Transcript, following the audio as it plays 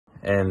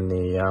and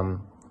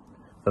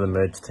for the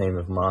merged team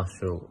of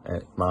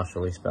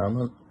Marshall East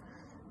Belmont,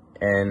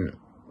 and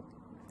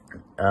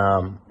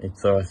it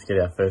saw us get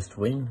our first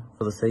win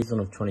for the season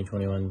of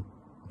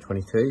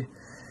 2021-22,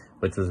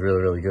 which was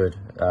really good.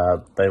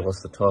 They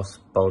lost the toss,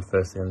 bowled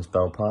first against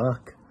Bell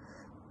Park,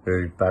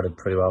 who batted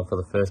pretty well for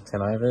the first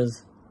 10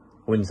 overs.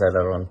 Wouldn't say they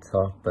were on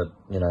top, but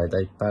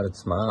they batted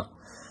smart.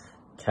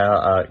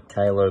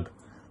 Caleb,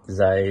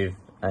 Zave,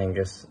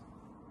 Angus,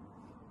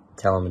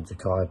 Callum and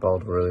Jakai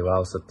bowled really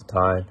well, set the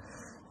tone,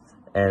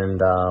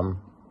 and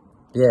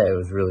it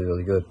was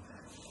really good.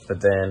 But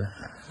then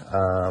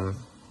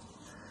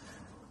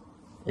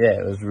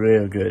it was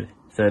real good.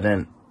 So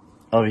then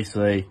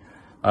obviously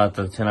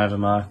after the 10 over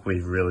mark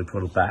we really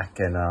pulled back,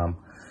 and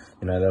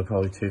they were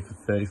probably 2 for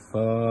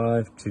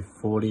 35,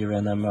 240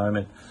 around that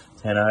moment,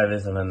 10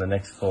 overs, and then the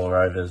next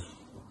 4 overs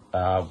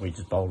we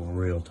just bowled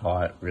real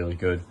tight, really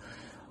good.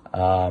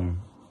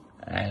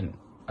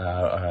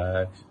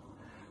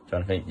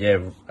 Trying to think,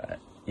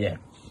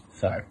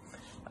 so,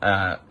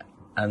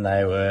 and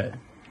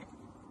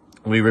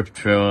we ripped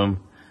through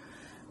them,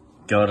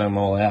 got them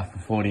all out for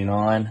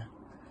 49,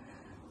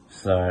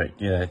 so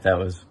that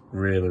was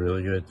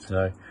really good.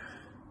 So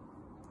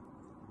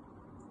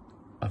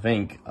I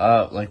think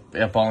our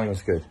bowling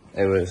was good.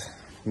 It was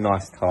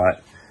nice,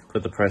 tight,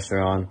 put the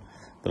pressure on,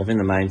 but I think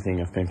the main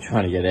thing I've been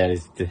trying to get at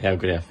is just how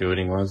good our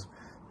fielding was.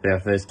 For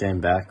our first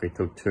game back, we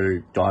took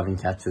 2 diving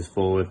catches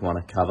forward, one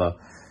a cover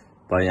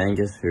by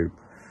Angus, who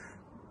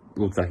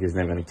looked like he was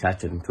never going to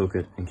catch it, and took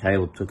it. And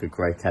Caleb took a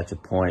great catch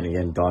at point,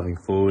 again diving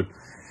forward.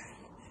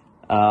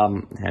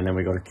 And then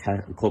we got a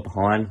caught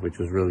behind, which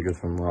was really good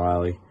from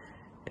Riley.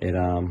 It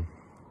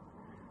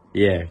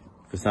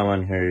for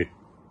someone who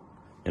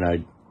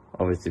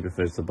obviously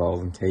prefers to bowl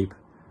and keep,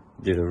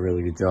 did a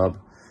really good job.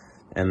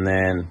 And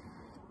then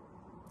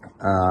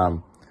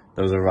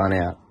there was a run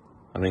out.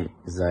 I think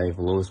Zave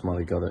Lewis might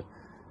have got it.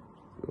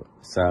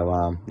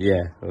 So,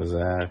 it was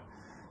a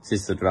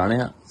assisted run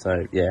out.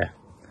 So,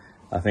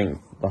 I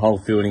think the whole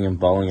fielding and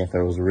bowling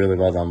effort was really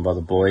well done by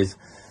the boys.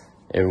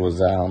 It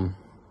was,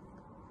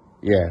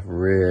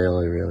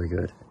 really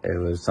good. It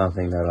was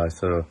something that I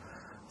sort of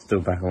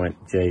stood back and went,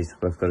 geez,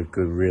 we've got a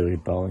really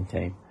good bowling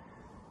team.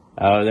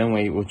 Then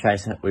we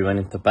went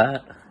into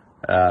bat.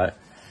 I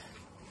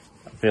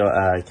feel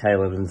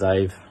Caleb and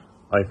Zave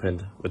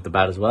opened with the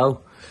bat as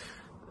well.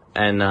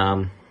 And,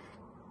 I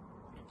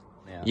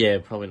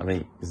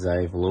think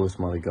Zave Lewis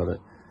might have got it.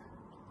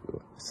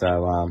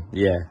 So,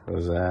 it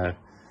was a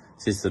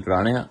assisted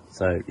run out.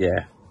 So,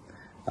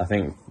 I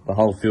think the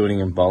whole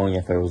fielding and bowling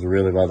effort was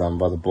really well done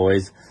by the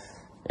boys.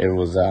 It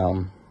was,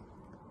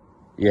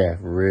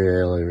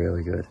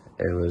 really good.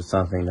 It was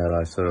something that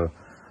I sort of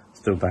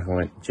stood back and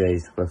went,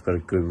 geez, we've got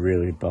a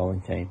really good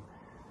bowling team.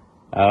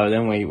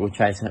 Then we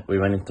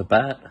went into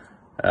bat.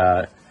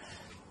 I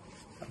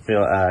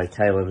feel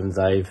Caleb and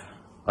Zave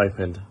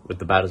opened with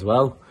the bat as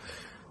well.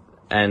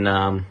 And,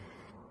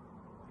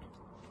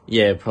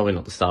 probably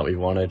not the start we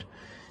wanted.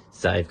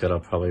 Zave got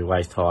up probably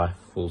waist high,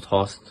 full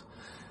tossed,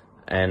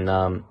 and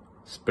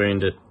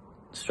spooned it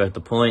straight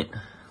to point,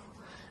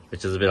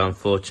 which is a bit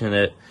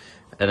unfortunate.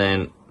 And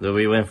then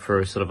we went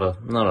through sort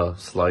of not a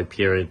slow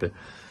period, but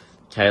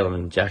Caleb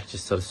and Jack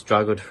just sort of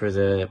struggled through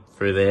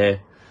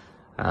there.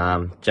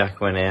 Jack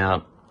went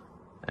out,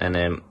 and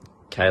then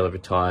Caleb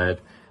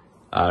retired.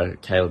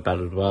 Caleb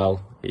batted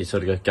well. He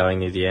sort of got going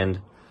near the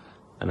end.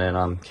 And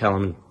then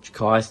Callum and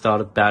Jakai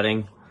started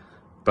batting.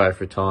 Both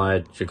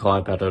retired.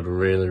 Jakai batted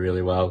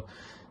really well.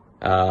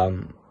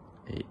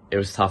 It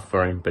was tough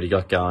for him, but he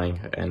got going,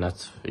 and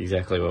that's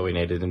exactly what we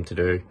needed him to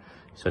do.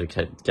 Sort of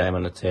kept the game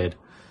on its head.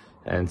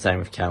 And same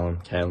with Callum.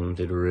 Callum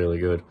did really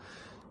good.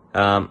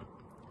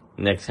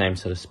 Next game,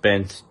 sort of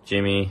Spence,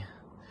 Jimmy,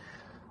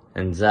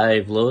 and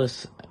Zave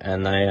Lewis,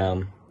 and they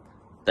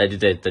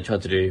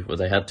tried to do what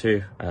they had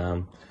to.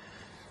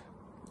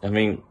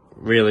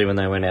 Really, when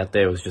they went out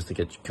there, it was just to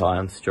get Jakai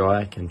on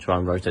strike and try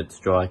and rotate the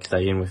strike,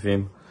 stay in with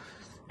him.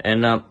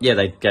 And,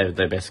 they gave it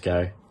their best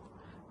go.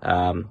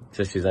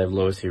 Especially Zave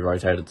Lewis, he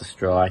rotated the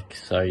strike.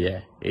 So,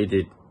 he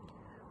did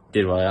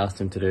what I asked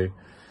him to do.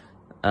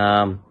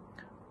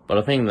 But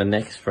I think the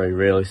next 3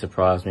 really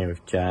surprised me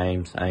with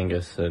James,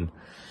 Angus, and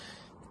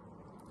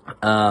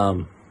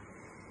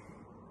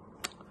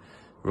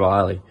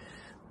Riley.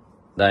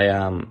 They,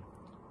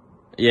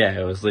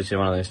 it was literally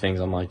one of those things.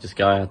 I'm like, just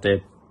go out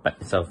there, back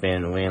yourself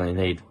in, and we only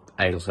need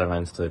 8 or so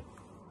runs to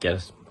get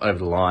us over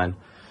the line.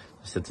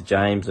 I said to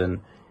James,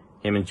 and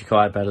him and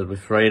Jakai batted with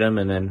freedom,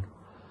 and then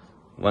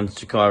once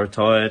Jakai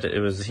retired, it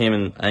was him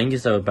and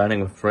Angus that were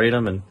batting with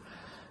freedom, and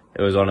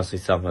it was honestly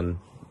something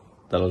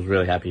that I was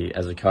really happy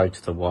as a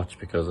coach to watch,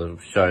 because it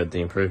showed the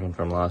improvement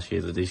from last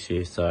year to this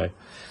year. So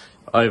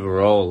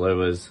overall, it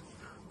was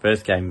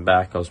first game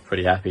back, I was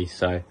pretty happy.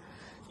 So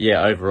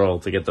overall,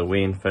 to get the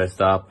win first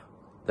up,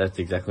 that's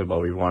exactly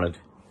what we wanted.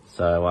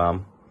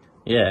 So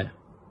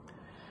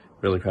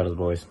really proud of the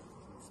boys.